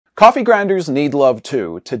Coffee grinders need love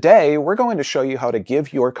too. Today, we're going to show you how to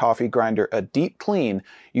give your coffee grinder a deep clean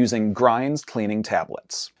using Grindz Cleaning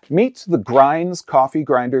Tablets. Meet the Grindz Coffee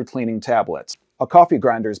Grinder Cleaning Tablets, a coffee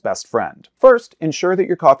grinder's best friend. First, ensure that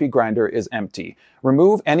your coffee grinder is empty.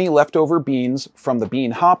 Remove any leftover beans from the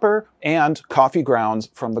bean hopper and coffee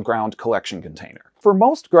grounds from the ground collection container. For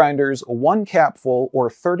most grinders, 1 capful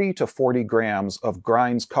or 30 to 40 grams of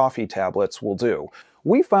Grindz coffee tablets will do.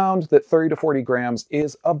 We found that 30 to 40 grams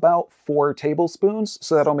is about 4 tablespoons,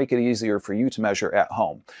 so that'll make it easier for you to measure at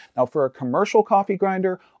home. Now, for a commercial coffee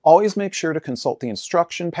grinder, always make sure to consult the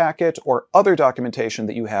instruction packet or other documentation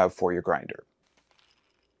that you have for your grinder.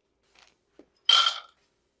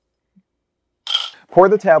 Pour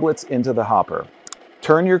the tablets into the hopper.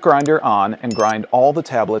 Turn your grinder on and grind all the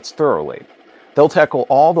tablets thoroughly. They'll tackle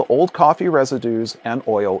all the old coffee residues and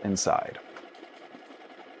oil inside.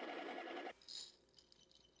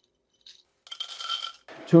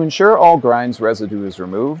 To ensure all Grindz residue is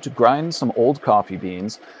removed, grind some old coffee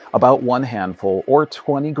beans. About 1 handful or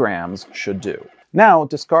 20 grams should do. Now,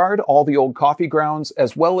 discard all the old coffee grounds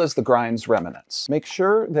as well as the Grindz remnants. Make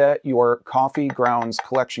sure that your coffee grounds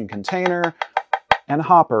collection container and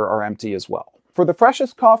hopper are empty as well. For the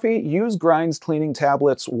freshest coffee, use Grindz Cleaning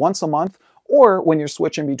Tablets once a month or when you're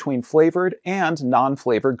switching between flavored and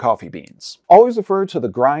non-flavored coffee beans. Always refer to the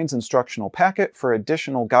Grindz instructional packet for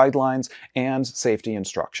additional guidelines and safety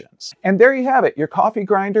instructions. And there you have it. Your coffee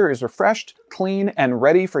grinder is refreshed, clean, and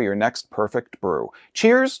ready for your next perfect brew.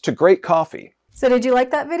 Cheers to great coffee. So did you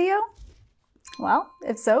like that video? Well,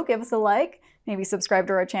 if so, give us a like, maybe subscribe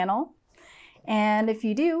to our channel. And if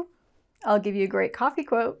you do, I'll give you a great coffee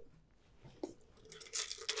quote.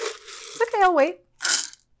 It's okay, I'll wait.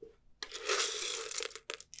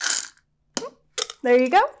 There you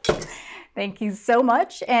go. Thank you so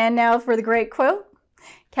much. And now for the great quote.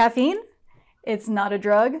 Caffeine, it's not a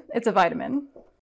drug, it's a vitamin.